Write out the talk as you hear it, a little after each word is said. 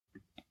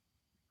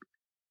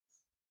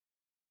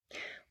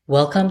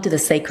Welcome to the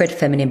Sacred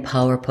Feminine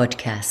Power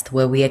podcast,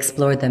 where we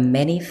explore the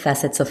many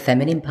facets of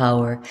feminine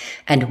power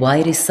and why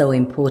it is so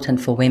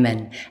important for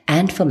women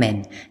and for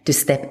men to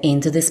step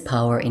into this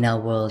power in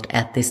our world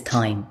at this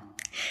time.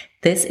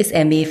 This is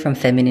Emmy from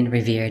Feminine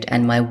Revered,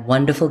 and my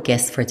wonderful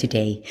guest for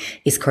today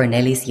is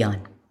Cornelis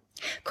Jan.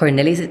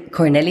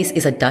 Cornelis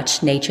is a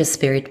Dutch nature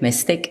spirit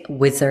mystic,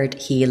 wizard,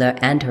 healer,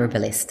 and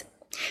herbalist.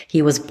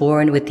 He was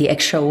born with the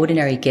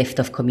extraordinary gift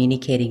of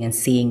communicating and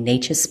seeing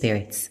nature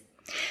spirits.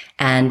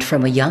 And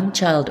from a young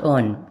child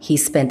on, he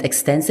spent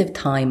extensive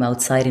time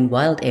outside in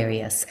wild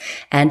areas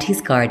and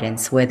his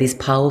gardens where these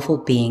powerful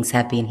beings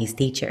have been his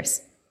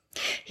teachers.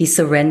 He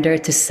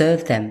surrendered to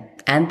serve them,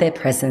 and their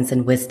presence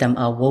and wisdom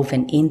are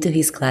woven into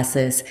his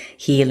classes,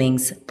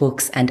 healings,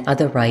 books, and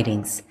other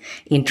writings.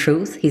 In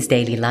truth, his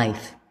daily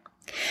life.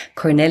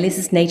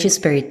 Cornelis' nature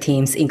spirit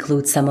teams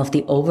include some of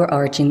the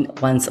overarching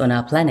ones on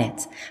our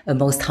planet, a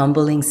most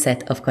humbling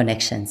set of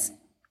connections.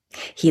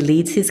 He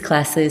leads his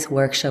classes,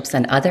 workshops,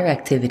 and other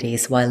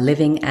activities while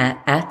living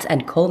at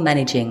and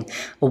co-managing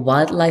a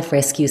wildlife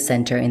rescue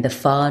center in the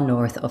far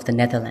north of the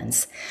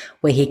Netherlands,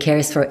 where he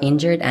cares for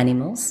injured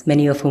animals,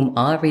 many of whom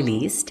are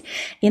released,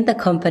 in the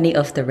company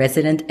of the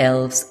resident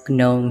elves,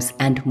 gnomes,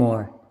 and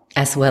more,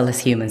 as well as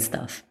human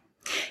stuff.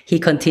 He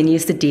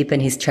continues to deepen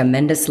his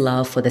tremendous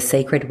love for the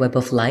sacred web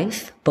of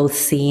life, both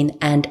seen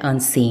and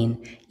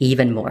unseen,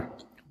 even more.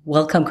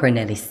 Welcome,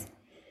 Cornelis.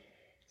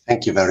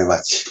 Thank you very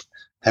much.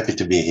 Happy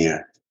to be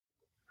here.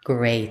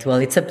 Great. Well,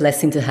 it's a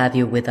blessing to have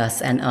you with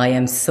us, and I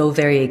am so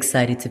very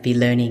excited to be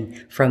learning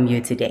from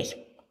you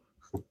today.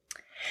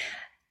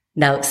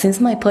 Now, since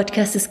my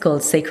podcast is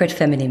called Sacred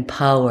Feminine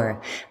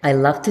Power, I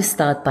love to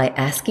start by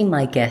asking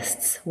my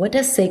guests, what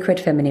does sacred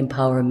feminine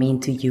power mean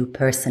to you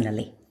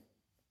personally?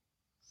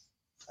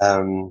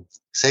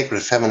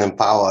 Sacred feminine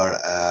power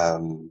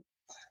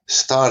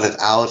started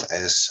out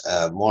as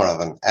more of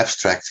an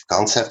abstract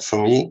concept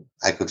for me.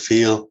 I could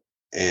feel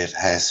it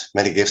has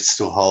many gifts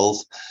to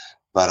hold,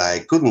 but I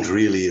couldn't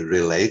really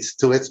relate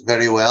to it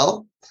very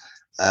well.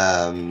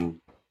 And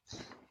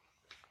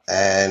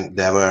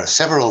there were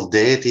several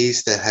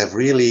deities that have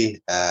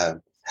really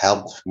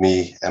helped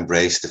me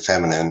embrace the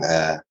feminine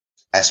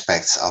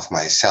aspects of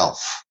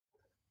myself.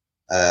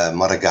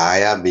 Mother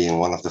Gaia being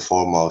one of the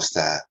foremost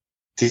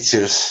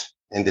teachers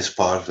in this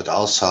part, but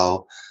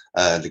also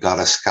the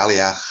goddess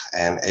Kaliach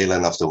and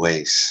Aelin of the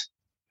Ways.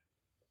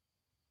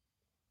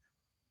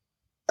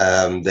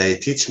 They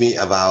teach me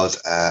about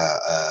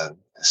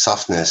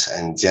softness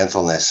and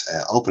gentleness,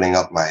 opening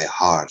up my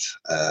heart,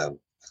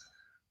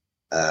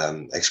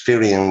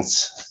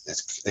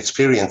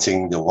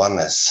 experiencing the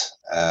oneness.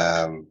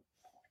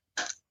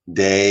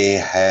 They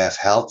have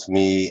helped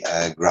me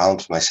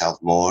ground myself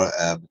more,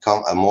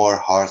 become a more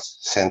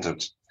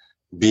heart-centered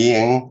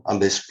being on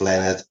this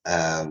planet,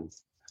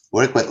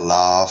 work with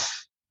love,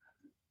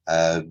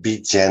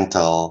 be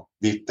gentle,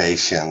 be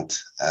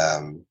patient.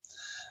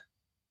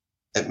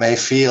 It may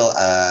feel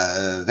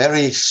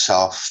very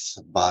soft,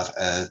 but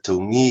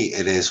to me,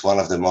 it is one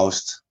of the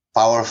most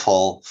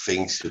powerful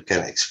things you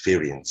can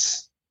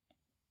experience.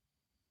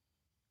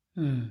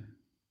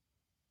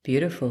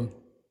 Beautiful.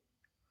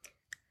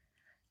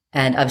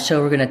 And I'm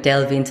sure we're going to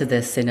delve into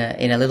this in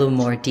a little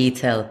more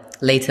detail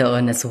later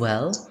on as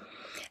well.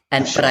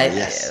 And Sure,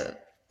 yes.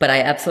 But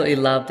I absolutely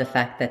love the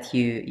fact that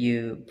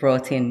you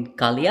brought in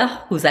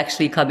Kalia, who's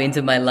actually come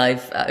into my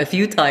life a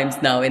few times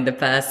now in the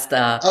past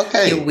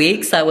few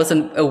weeks. I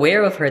wasn't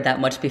aware of her that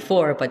much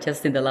before, but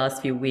just in the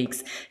last few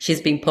weeks, she's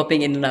been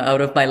popping in and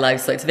out of my life.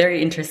 So it's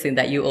very interesting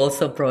that you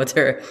also brought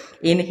her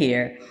in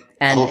here.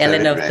 And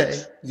Aelin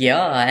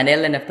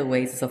of the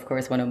Ways is, of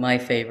course, one of my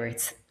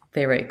favorite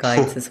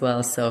guides as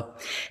well. So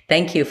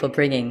thank you for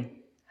bringing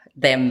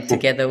them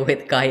together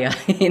with Gaia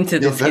into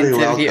this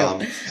interview.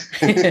 Welcome.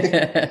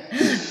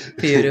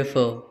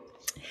 Beautiful.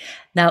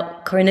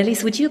 Now,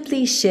 Cornelis, would you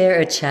please share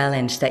a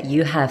challenge that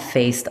you have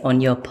faced on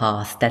your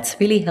path that's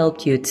really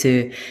helped you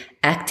to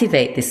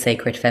activate this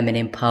sacred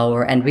feminine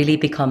power and really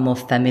become more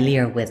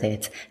familiar with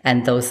it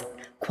and those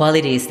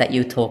qualities that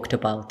you talked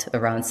about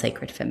around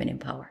sacred feminine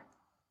power?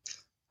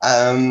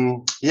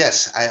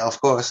 Yes, I of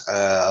course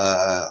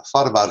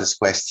thought about this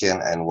question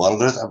and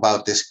wondered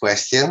about this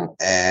question,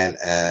 and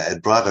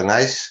it brought a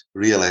nice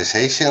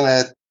realization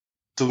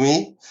to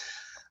me,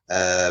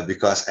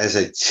 because as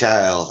a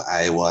child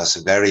I was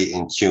very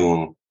in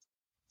tune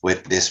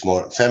with this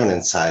more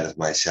feminine side of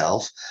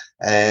myself,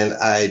 and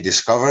I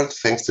discovered,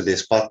 thanks to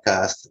this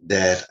podcast,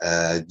 that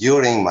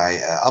during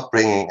my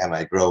upbringing and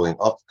my growing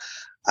up,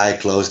 I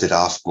closed it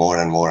off more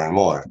and more and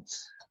more.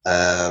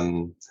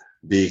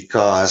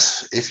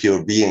 Because if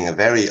you're being a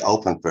very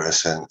open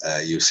person,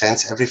 you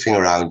sense everything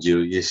around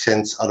you, you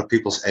sense other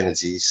people's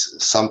energies,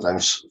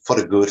 sometimes for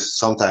the good,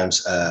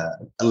 sometimes a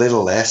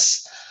little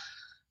less.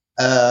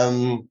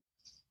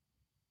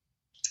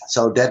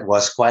 So that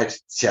was quite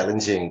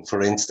challenging.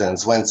 For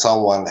instance, when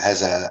someone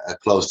has a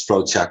closed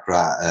throat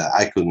chakra,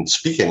 I couldn't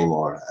speak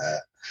anymore.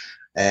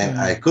 And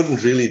I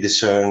couldn't really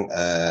discern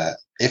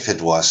if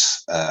it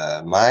was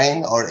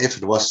mine or if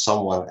it was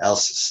someone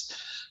else's.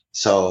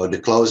 So the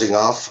closing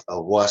off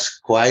was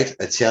quite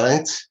a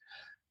challenge,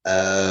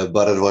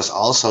 but it was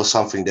also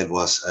something that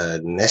was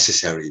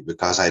necessary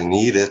because I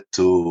needed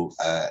to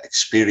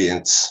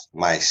experience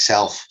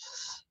myself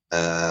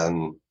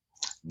um,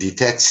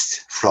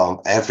 detached from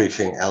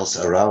everything else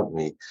around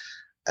me.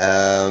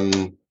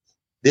 Um,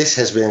 this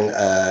has been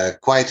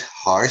quite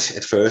harsh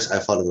at first. I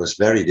thought it was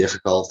very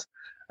difficult.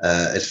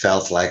 It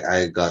felt like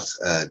I got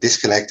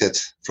disconnected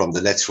from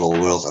the natural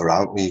world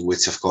around me,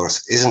 which of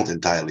course isn't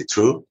entirely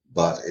true,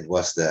 but it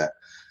was the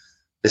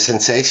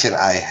sensation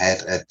I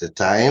had at the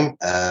time.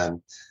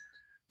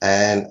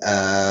 And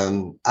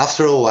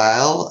after a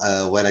while,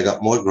 when I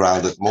got more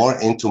grounded, more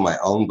into my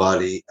own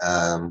body,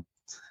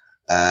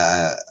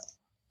 uh,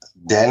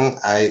 then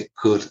I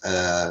could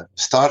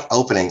start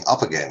opening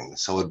up again.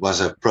 So it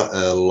was a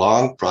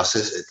long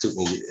process. It took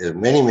me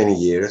many, many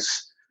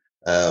years,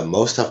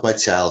 most of my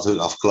childhood,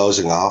 of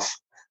closing up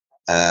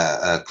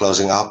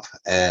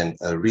and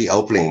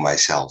reopening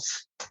myself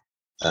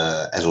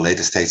at a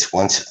later stage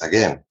once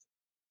again.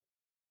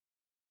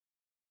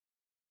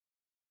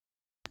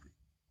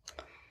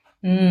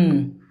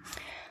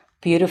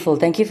 Beautiful.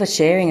 Thank you for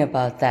sharing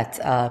about that,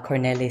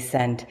 Cornelis.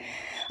 And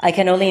I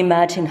can only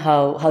imagine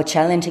how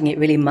challenging it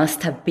really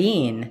must have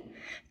been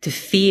to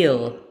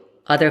feel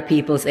other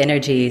people's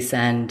energies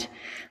and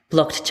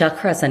blocked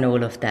chakras and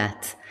all of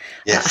that.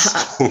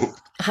 Yes.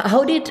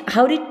 How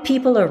did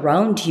people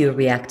around you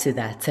react to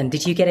that? And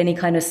did you get any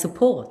kind of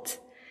support?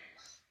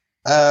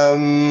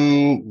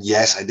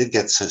 Yes, I did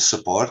get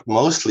support,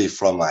 mostly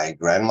from my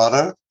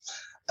grandmother.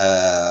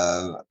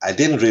 I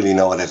didn't really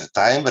know it at the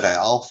time, but I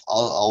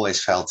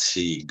always felt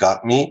she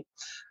got me.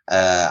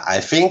 I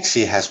think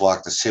she has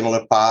walked a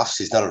similar path.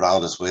 She's not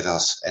around us with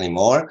us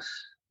anymore,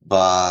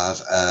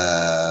 but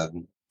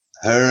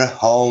her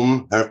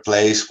home, her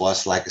place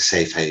was like a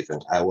safe haven.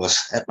 I was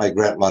at my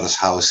grandmother's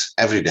house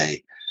every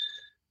day.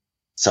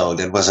 So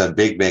that was a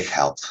big, big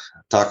help.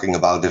 Talking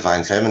about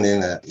divine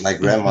feminine, my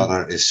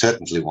grandmother is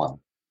certainly one.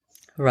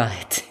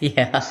 Right.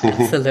 Yeah,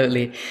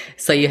 absolutely.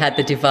 So you had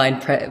the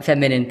divine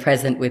feminine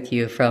present with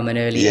you from an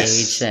early age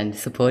Yes, and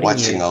supporting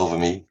watching you. over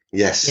me.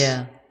 Yes.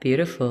 Yeah,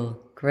 beautiful.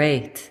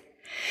 Great.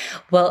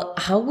 Well,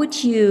 how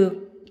would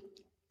you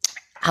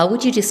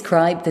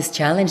describe this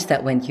challenge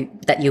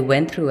that you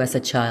went through as a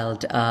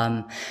child?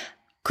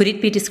 Could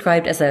it be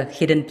described as a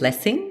hidden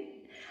blessing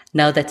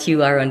now that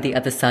you are on the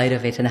other side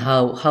of it? And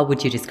how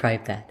would you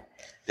describe that?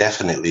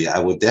 Definitely. I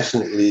would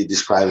definitely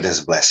describe it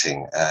as a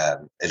blessing.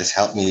 It has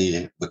helped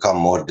me become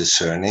more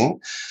discerning.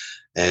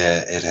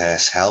 It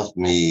has helped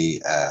me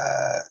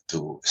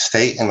to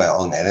stay in my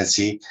own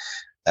energy,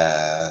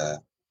 uh,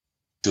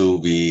 to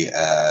be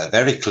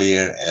very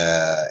clear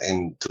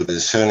into the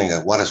discerning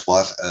of what is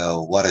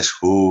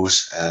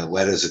whose,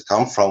 where does it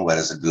come from, where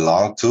does it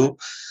belong to.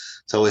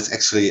 So it's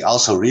actually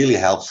also really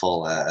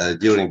helpful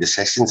during the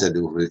sessions I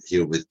do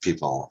here with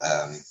people.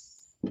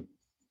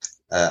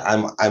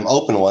 I'm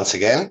open once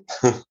again,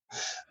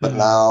 but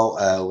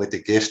now with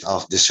the gift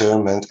of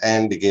discernment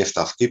and the gift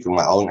of keeping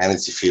my own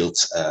energy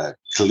fields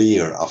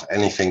clear of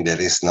anything that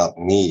is not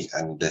me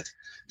and that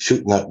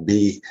should not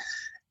be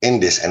in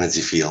this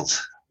energy field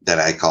that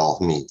I call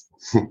me.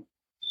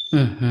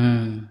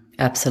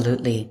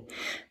 Absolutely.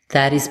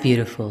 That is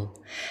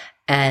beautiful.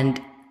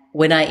 And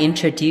when I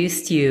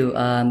introduced you,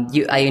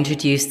 I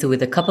introduced you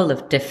with a couple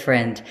of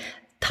different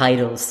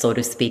titles, so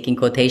to speak, in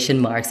quotation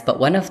marks, but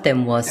one of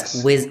them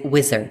was Yes.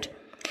 Wizard.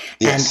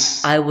 And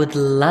Yes. I would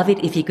love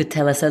it if you could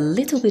tell us a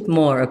little bit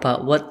more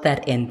about what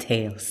that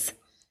entails.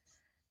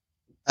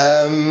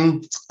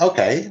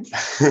 Okay.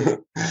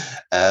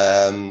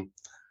 um,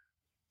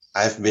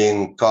 I've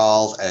been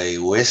called a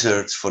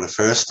wizard for the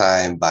first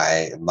time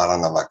by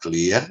Marana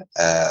Maklier.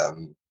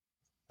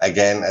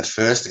 Again, at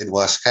first it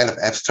was kind of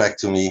abstract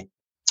to me.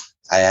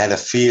 I had a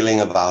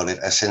feeling about it,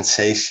 a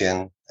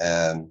sensation.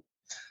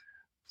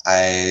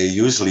 I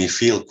usually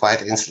feel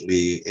quite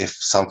instantly if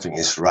something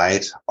is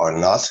right or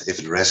not, if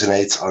it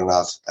resonates or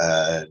not.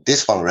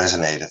 This one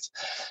resonated.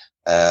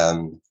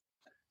 Um,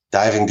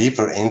 Diving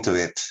deeper into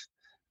it,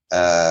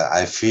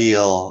 I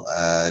feel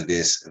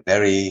this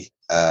very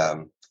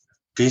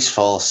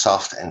peaceful,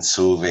 soft, and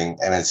soothing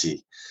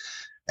energy.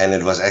 And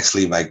it was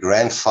actually my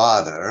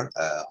grandfather,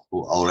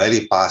 who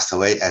already passed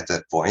away at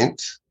that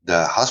point,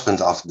 the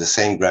husband of the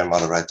same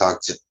grandmother I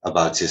talked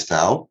about just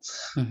now,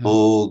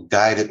 who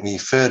guided me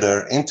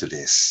further into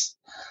this.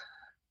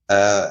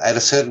 At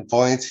a certain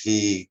point,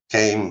 he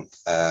came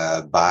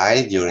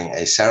by during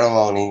a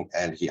ceremony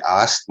and he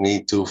asked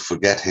me to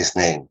forget his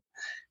name.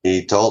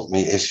 He told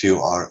me, if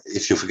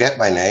you forget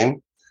my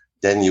name,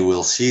 then you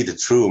will see the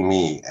true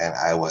me. And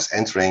I was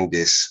entering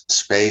this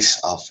space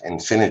of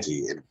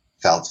infinity. It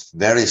felt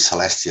very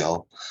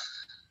celestial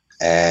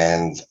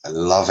and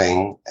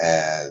loving.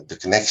 The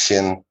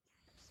connection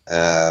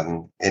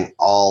in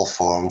all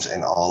forms,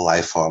 in all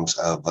life forms,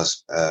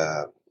 was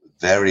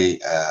very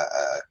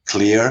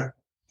clear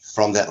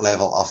from that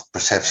level of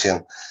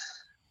perception.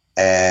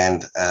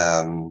 And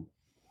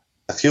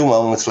a few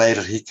moments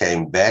later, he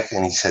came back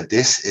and he said,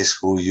 "This is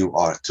who you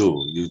are too.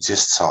 You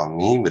just saw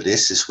me, but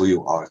this is who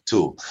you are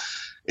too."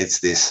 It's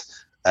this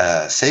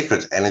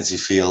sacred energy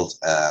field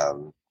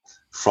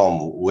from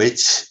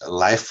which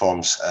life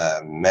forms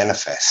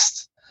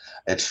manifest.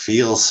 It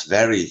feels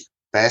very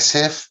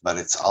passive, but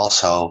it's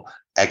also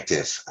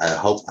active. I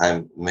hope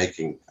I'm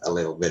making a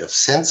little bit of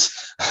sense.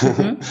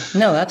 Mm-hmm.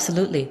 No,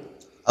 absolutely.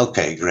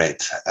 Okay,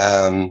 great.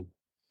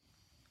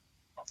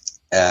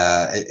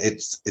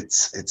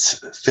 It's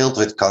filled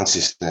with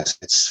consciousness.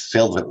 It's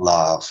filled with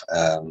love.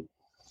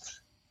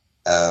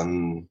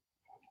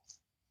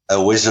 A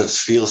wizard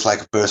feels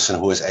like a person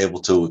who is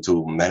able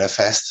to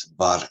manifest,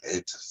 but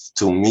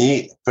to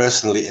me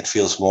personally, it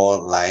feels more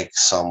like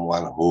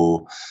someone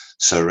who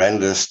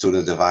surrenders to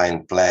the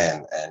divine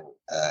plan and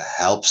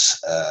helps,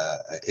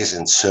 is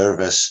in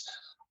service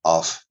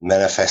of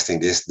manifesting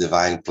this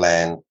divine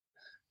plan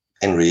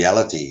in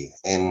reality,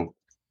 in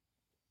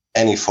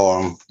any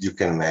form you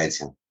can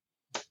imagine.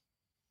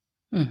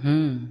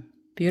 Mm-hmm.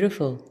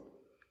 Beautiful.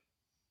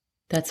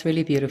 That's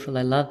really beautiful.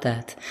 I love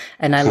that,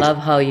 and I love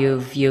how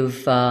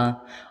you've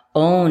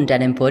owned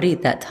and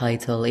embodied that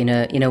title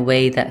in a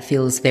way that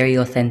feels very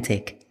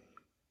authentic.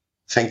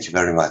 Thank you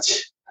very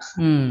much.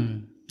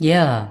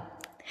 Yeah.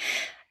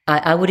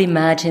 I would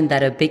imagine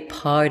that a big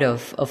part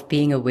of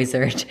being a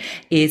wizard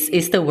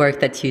is the work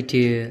that you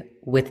do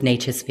with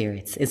nature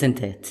spirits, isn't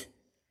it?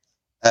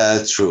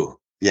 True.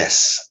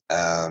 Yes.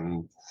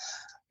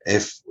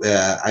 If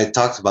I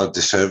talked about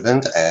the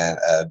servant and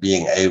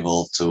being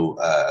able to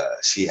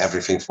see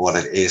everything for what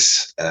it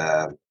is,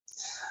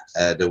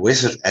 the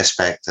wizard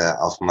aspect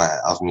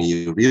of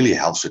me really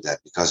helps with that,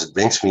 because it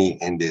brings me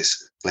in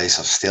this place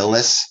of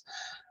stillness.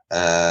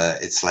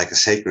 It's like a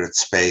sacred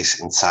space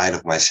inside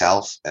of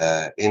myself.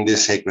 In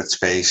this sacred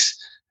space,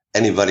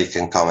 anybody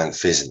can come and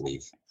visit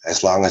me,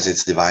 as long as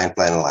it's divine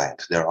plan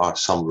aligned. There are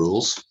some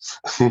rules.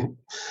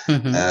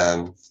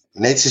 Mm-hmm.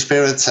 Nature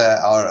spirits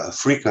are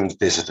frequent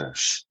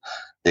visitors.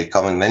 They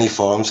come in many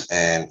forms,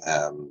 and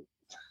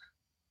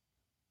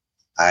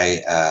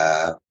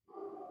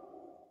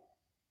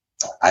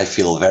I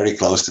feel very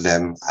close to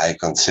them. I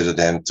consider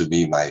them to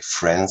be my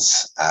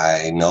friends.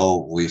 I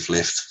know we've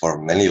lived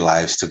for many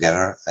lives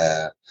together.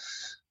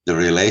 The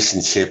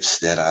relationships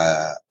that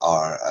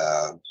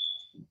are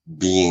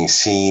being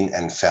seen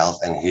and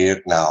felt and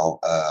heard now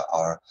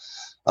are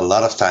a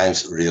lot of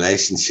times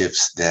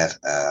relationships that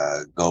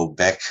go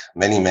back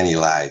many, many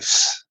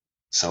lives.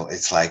 So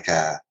it's like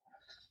a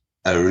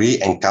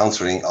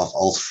re-encountering of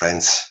old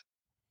friends.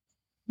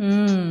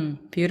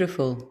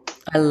 Beautiful.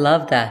 I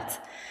love that.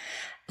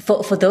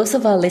 For those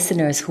of our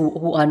listeners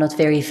who are not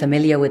very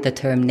familiar with the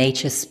term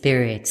nature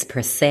spirits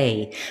per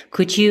se,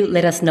 could you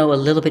let us know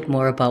a little bit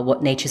more about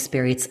what nature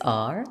spirits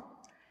are?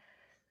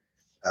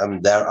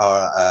 There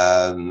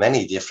are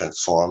many different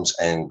forms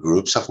and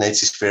groups of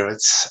nature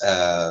spirits.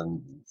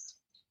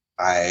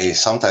 I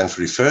sometimes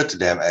refer to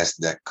them as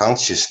the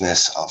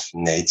consciousness of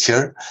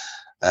nature.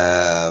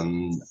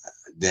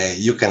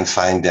 You can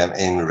find them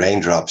in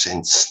raindrops,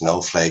 in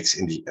snowflakes,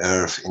 in the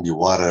earth, in the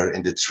water,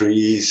 in the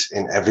trees,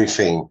 in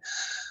everything.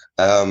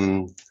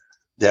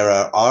 There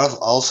are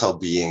also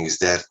beings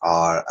that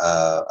are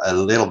a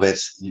little bit,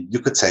 you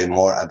could say,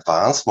 more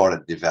advanced,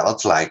 more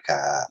developed, like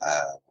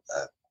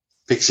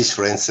pixies,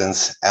 for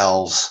instance,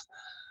 elves,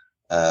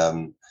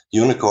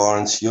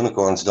 unicorns.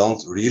 Unicorns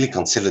don't really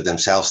consider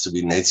themselves to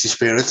be nature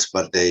spirits,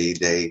 but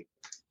they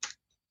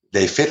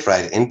fit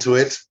right into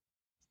it.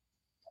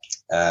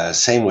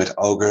 Same with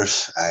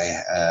ogres.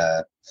 I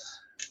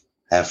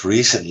have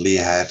recently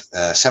had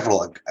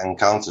several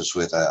encounters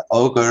with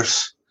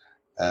ogres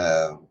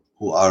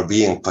who are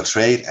being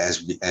portrayed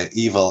as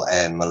evil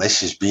and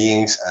malicious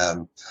beings,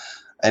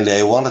 and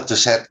they wanted to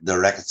set the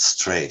record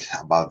straight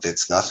about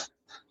it's not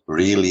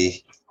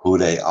really who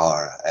they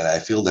are. And I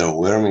feel they're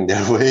worming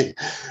their way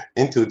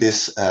into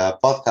this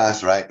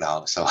podcast right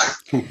now. So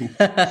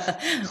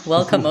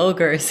welcome,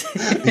 ogres.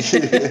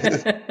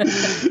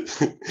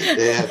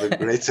 They have a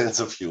great sense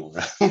of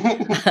humor.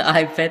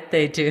 I bet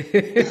they do.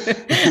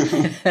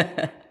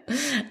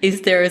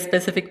 Is there a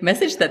specific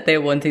message that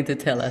they're wanting to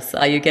tell us?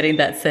 Are you getting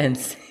that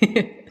sense?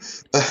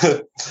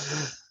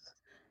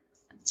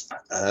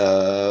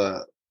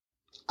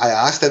 I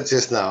asked them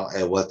just now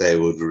what they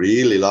would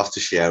really love to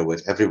share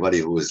with everybody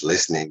who is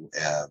listening.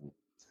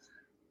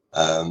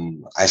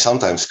 I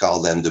sometimes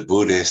call them the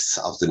Buddhists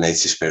of the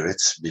nature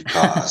spirits,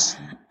 because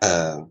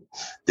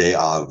they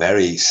are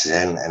very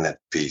zen and at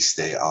peace.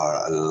 They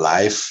are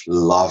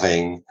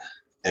life-loving,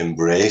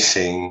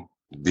 embracing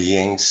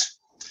beings.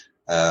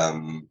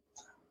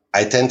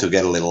 I tend to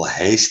get a little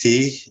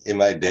hasty in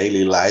my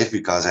daily life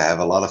because I have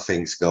a lot of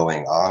things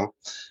going on.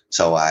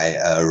 So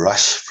I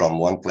rush from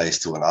one place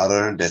to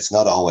another. That's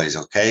not always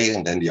okay.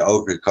 And then the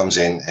ogre comes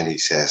in and he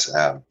says,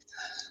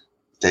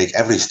 take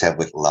every step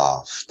with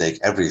love, take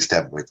every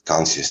step with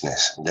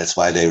consciousness. And that's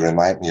why they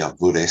remind me of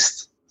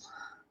Buddhists,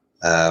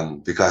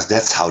 because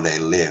that's how they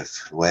live.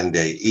 When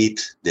they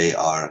eat, they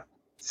are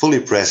fully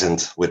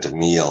present with the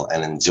meal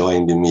and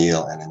enjoying the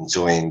meal and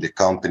enjoying the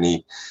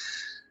company.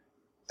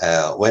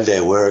 When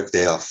they work,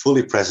 they are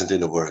fully present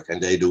in the work,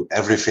 and they do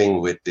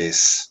everything with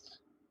this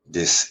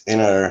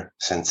inner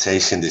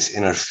sensation, this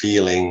inner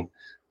feeling,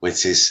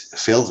 which is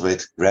filled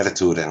with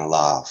gratitude and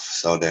love.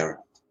 So they're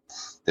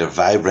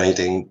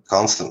vibrating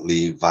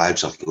constantly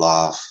vibes of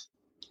love,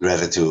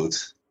 gratitude.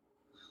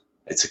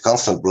 It's a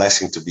constant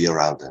blessing to be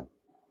around them.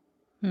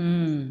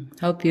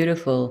 How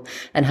beautiful.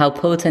 And how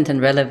potent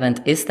and relevant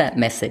is that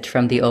message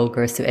from the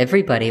ogres to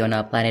everybody on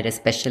our planet,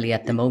 especially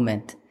at the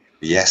moment?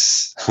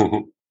 Yes.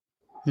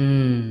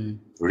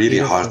 Really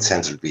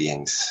heart-centered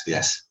beings.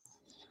 Yes.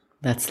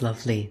 That's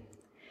lovely.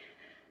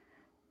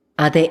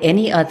 Are there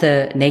any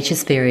other nature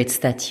spirits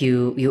that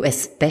you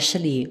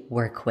especially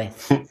work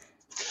with?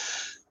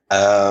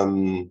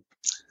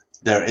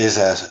 There is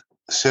a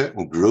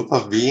certain group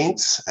of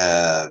beings,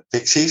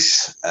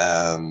 pixies.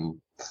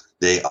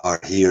 They are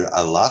here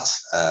a lot.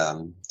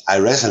 I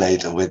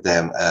resonate with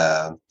them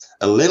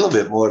a little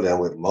bit more than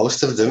with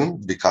most of them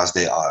because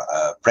they are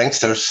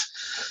pranksters.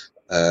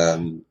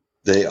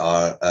 They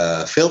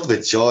are filled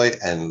with joy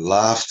and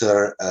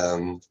laughter,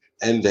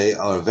 and they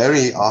are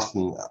very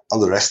often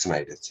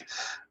underestimated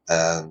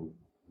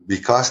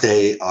because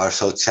they are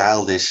so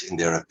childish in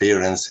their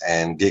appearance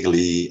and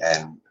giggly,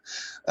 and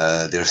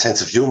their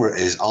sense of humor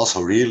is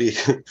also really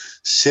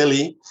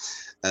silly.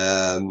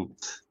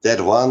 That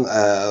one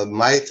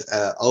might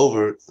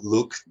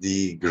overlook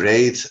the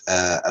great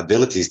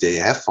abilities they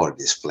have for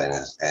this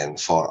planet and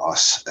for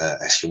us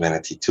as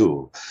humanity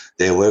too.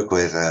 They work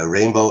with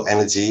rainbow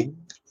energy,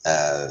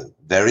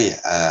 very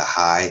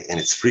high in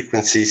its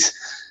frequencies,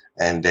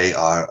 and they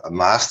are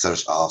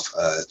masters of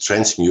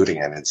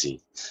transmuting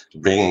energy,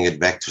 bringing it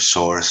back to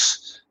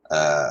source,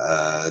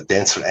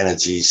 denser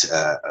energies,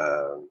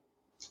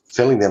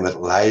 filling them with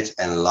light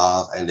and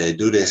love, and they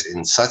do this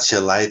in such a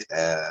light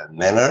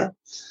manner.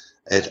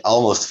 It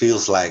almost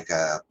feels like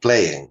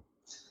playing.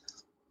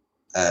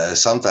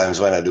 Sometimes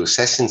when I do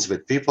sessions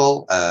with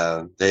people,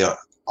 they are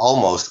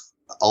almost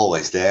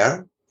always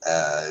there.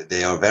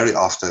 They are very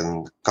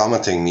often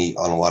commenting me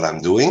on what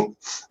I'm doing.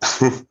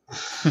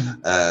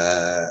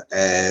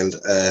 And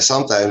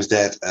sometimes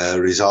that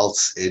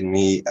results in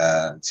me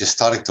just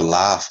starting to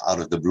laugh out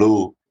of the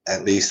blue,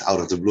 at least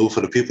out of the blue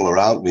for the people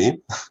around me.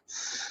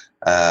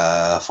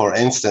 For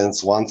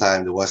instance, one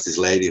time there was this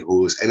lady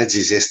whose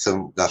energy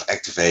system got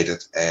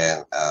activated,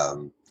 and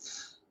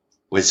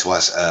which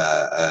was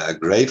a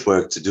great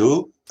work to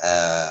do.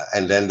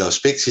 And then those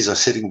pixies are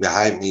sitting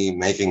behind me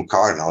making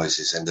car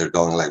noises, and they're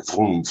going like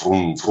vroom,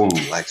 vroom, vroom,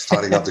 like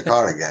starting up the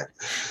car again.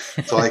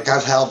 So I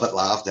can't help but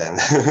laugh then.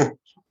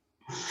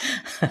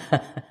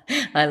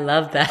 I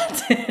love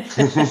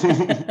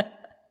that.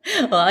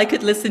 Well, I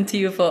could listen to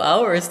you for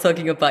hours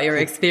talking about your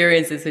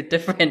experiences with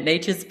different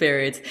nature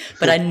spirits,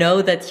 but I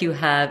know that you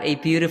have a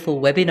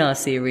beautiful webinar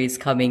series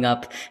coming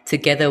up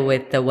together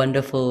with the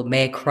wonderful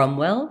Mayor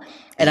Cromwell.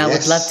 And I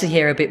would love to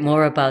hear a bit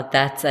more about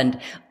that. And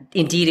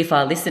indeed, if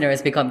our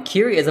listeners become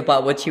curious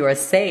about what you are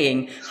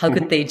saying, how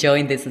could they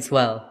join this as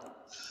well?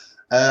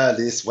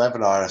 This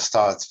webinar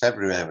starts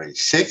February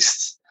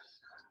 6th.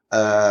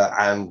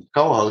 I'm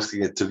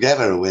co-hosting it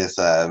together with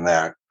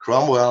Mayor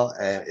Cromwell,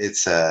 and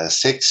it's a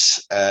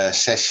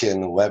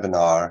 6-session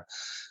webinar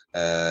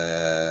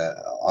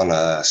on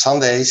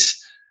Sundays.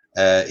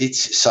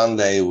 Each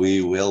Sunday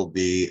we will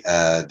be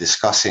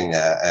discussing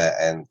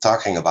and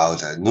talking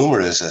about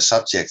numerous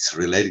subjects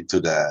relating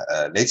to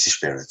the nature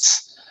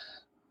spirits,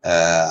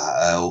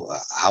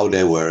 how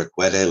they work,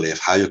 where they live,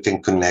 how you can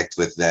connect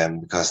with them,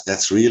 because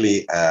that's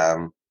really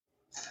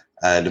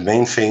the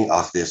main thing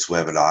of this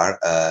webinar.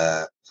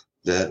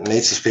 The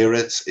nature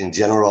spirits in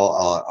general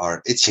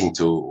are itching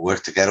to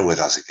work together with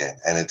us again.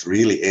 And it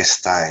really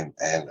is time.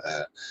 And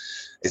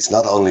it's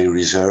not only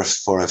reserved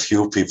for a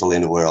few people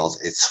in the world,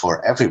 it's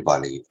for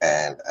everybody.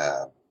 And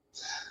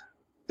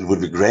it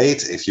would be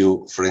great if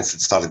you, for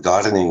instance, started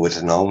gardening with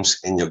the gnomes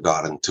in your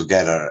garden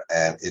together.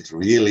 And it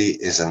really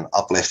is an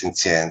uplifting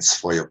chance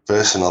for your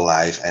personal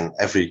life and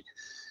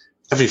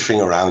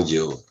everything around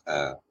you.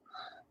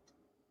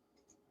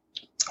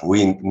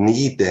 We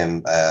need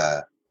them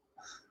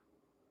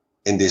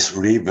in this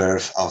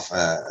rebirth of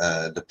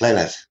the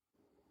planet,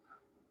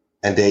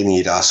 and they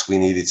need us, we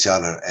need each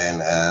other,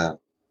 and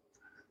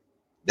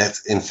that,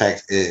 in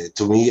fact,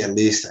 to me at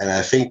least, and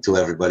I think to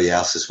everybody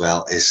else as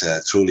well, is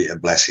truly a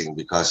blessing,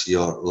 because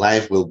your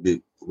life will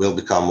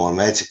become more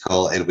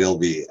magical. It will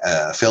be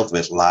filled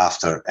with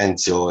laughter and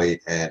joy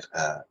and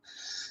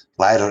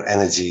lighter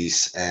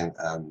energies, and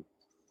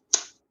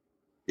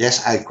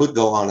yes, I could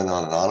go on and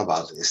on and on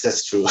about this.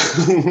 That's true.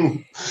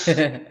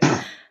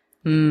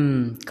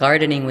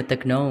 Gardening with the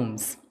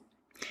gnomes.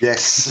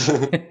 Yes.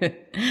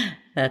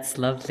 That's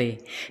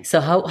lovely.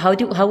 So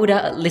how would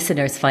our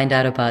listeners find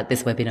out about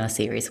this webinar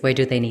series? Where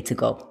do they need to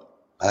go?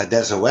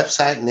 There's a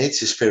website,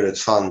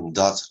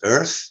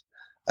 naturespiritfun.earth.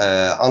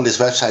 On this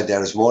website,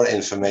 there is more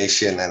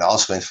information, and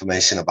also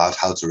information about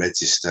how to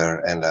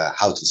register and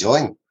how to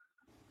join.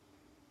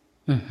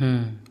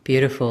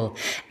 Beautiful.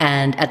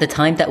 And at the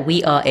time that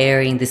we are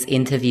airing this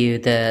interview,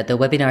 the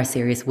webinar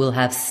series will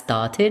have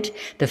started.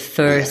 The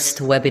first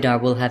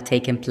webinar will have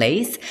taken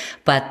place,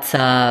 but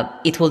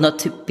it will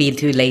not be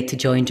too late to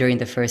join during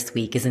the first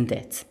week, isn't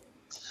it?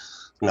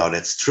 No,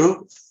 that's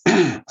true.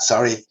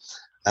 Sorry.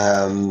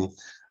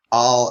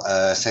 All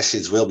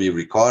sessions will be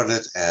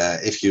recorded.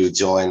 If you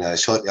join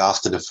shortly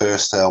after the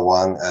first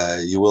one,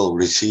 you will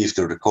receive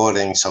the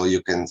recording so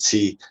you can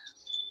see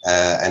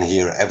and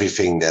hear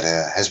everything that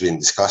has been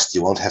discussed.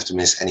 You won't have to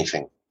miss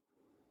anything.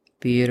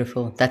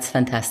 Beautiful. That's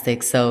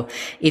fantastic. So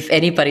if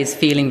anybody's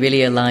feeling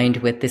really aligned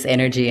with this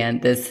energy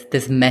and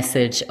this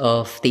message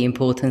of the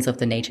importance of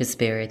the nature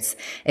spirits,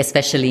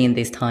 especially in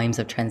these times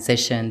of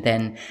transition,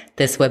 then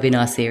this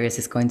webinar series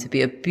is going to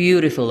be a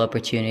beautiful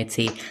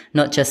opportunity,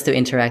 not just to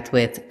interact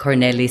with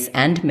Cornelis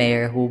and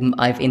Meir, whom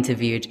I've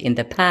interviewed in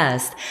the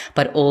past,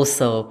 but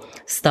also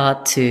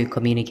start to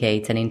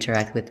communicate and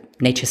interact with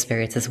nature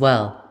spirits as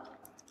well.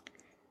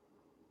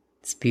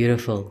 It's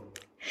beautiful.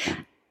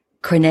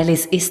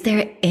 Cornelis, is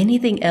there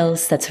anything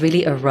else that's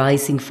really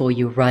arising for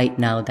you right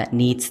now that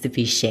needs to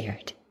be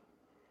shared?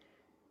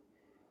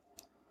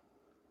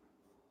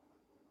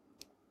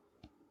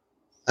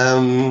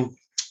 I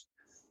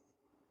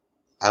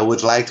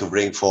would like to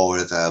bring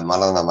forward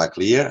Malana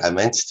McLear. I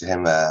mentioned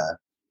him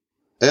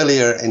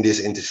earlier in this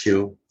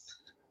interview.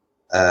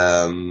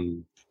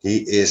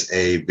 He is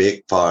a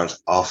big part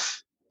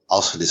of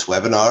also this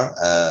webinar,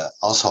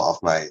 also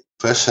of my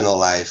personal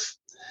life.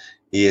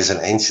 He is an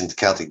ancient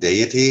Celtic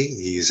deity.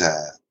 He's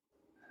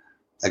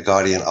a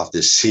guardian of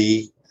the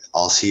sea,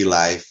 all sea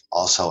life,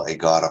 also a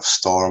god of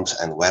storms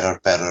and weather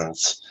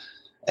patterns.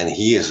 And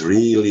he is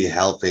really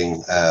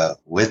helping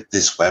with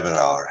this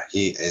webinar.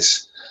 He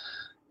is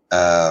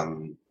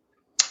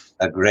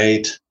a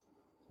great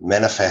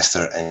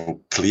manifester and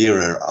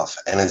clearer of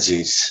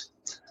energies.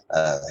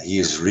 He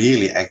is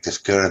really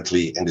active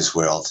currently in this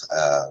world,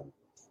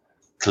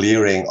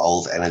 clearing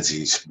old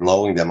energies,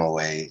 blowing them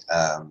away.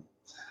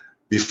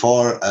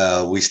 Before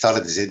we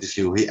started this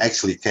interview, he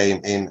actually came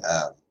in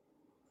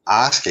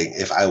asking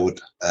if I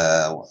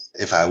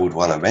would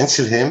want to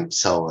mention him.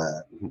 So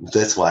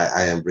that's why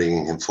I am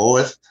bringing him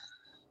forward.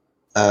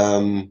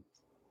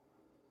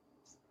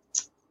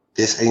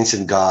 This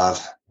ancient god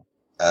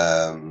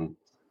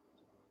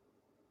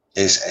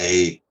is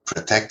a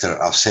protector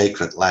of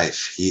sacred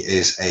life. He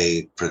is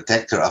a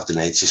protector of the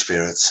nature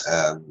spirits.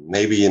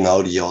 Maybe you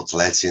know the old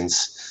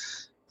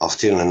legends of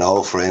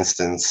Tirnano, for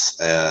instance,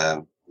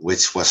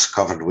 which was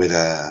covered with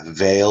a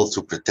veil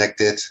to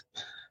protect it.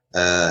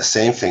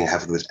 Same thing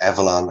happened with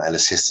Avalon and the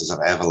Sisters of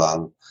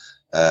Avalon.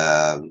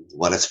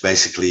 What it's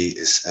basically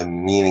is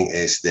meaning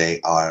is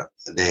they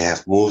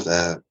have moved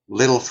a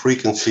little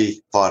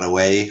frequency far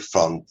away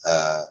from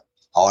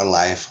our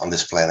life on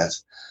this planet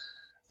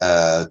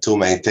to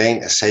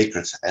maintain a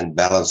sacred and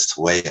balanced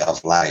way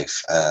of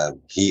life.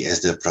 He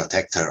is the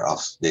protector of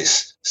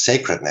this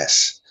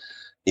sacredness.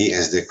 He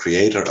is the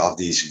creator of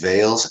these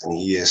veils, and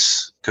he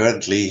is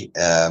currently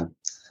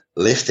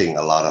lifting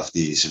a lot of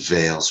these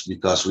veils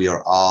because we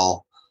are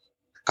all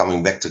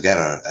coming back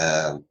together.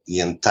 The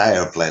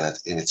entire planet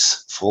in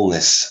its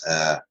fullness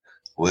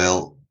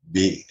will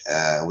be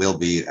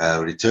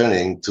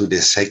returning to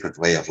this sacred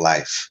way of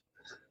life.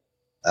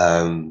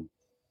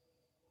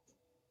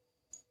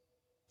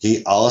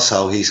 He's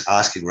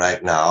asking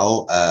right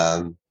now.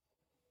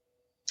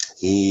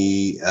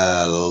 He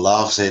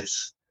loves it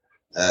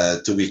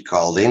to be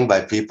called in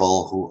by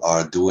people who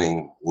are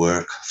doing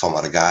work for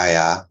Mother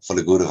Gaia, for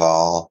the good of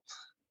all,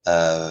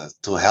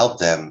 to help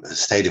them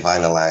stay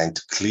divine aligned,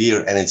 to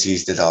clear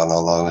energies that are no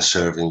longer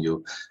serving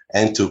you,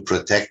 and to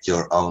protect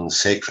your own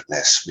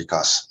sacredness.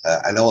 Because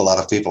I know a lot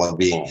of people are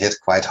being hit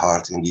quite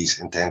hard in these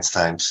intense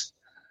times.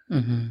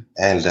 Mm-hmm.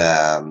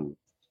 And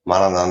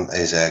Malanan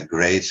is a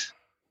great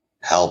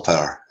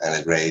helper and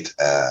a great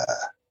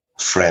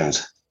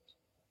friend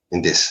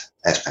in this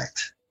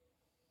aspect.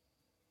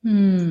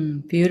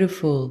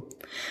 Beautiful.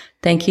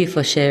 Thank you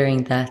for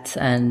sharing that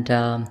and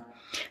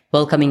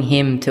welcoming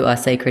him to our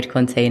sacred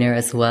container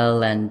as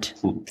well, and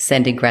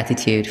sending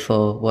gratitude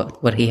for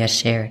what he has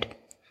shared.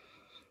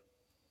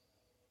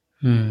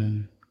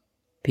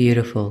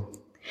 Beautiful.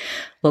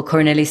 Well,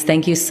 Cornelis,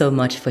 thank you so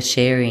much for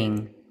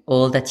sharing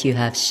all that you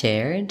have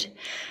shared.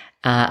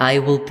 I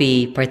will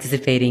be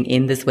participating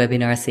in this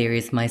webinar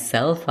series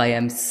myself. I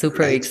am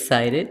super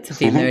excited to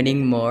be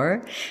learning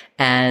more.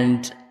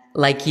 And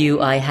like you,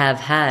 I have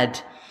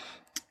had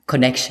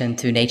connection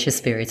to nature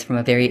spirits from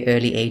a very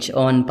early age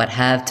on, but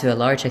have to a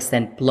large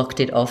extent blocked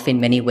it off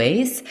in many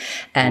ways.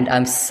 And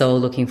I'm so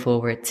looking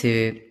forward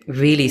to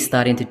really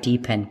starting to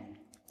deepen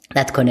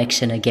that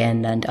connection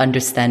again and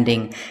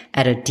understanding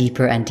at a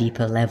deeper and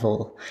deeper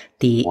level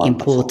the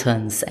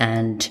importance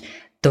and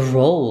the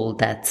role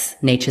that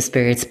nature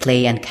spirits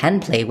play and can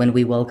play when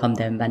we welcome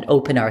them and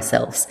open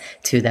ourselves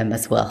to them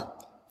as well.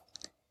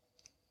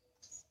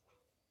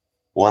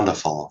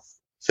 Wonderful.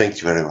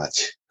 Thank you very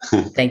much.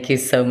 Thank you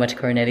so much,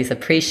 Cornelis.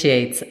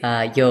 Appreciate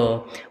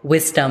your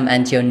wisdom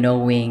and your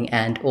knowing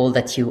and all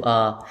that you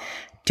are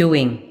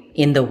doing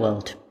in the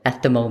world.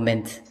 at the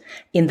moment,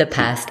 in the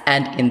past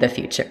and in the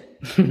future.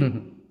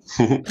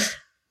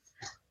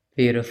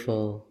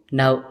 Beautiful.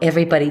 Now,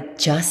 everybody,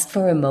 just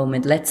for a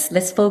moment,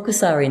 let's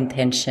focus our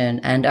intention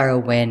and our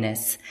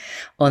awareness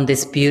on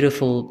this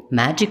beautiful,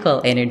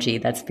 magical energy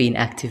that's been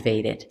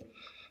activated.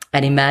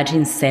 And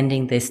imagine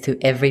sending this to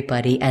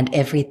everybody and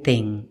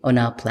everything on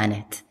our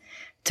planet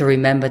to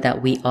remember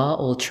that we are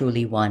all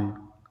truly one.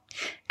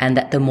 And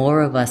that the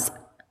more of us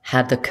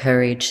have the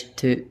courage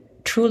to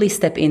truly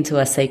step into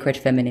our sacred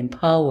feminine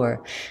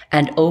power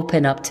and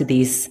open up to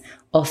these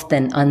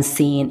often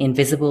unseen,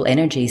 invisible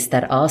energies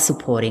that are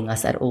supporting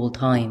us at all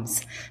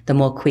times, the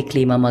more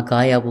quickly Mama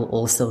Gaia will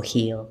also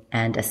heal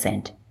and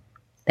ascend.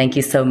 Thank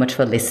you so much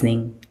for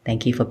listening.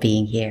 Thank you for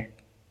being here.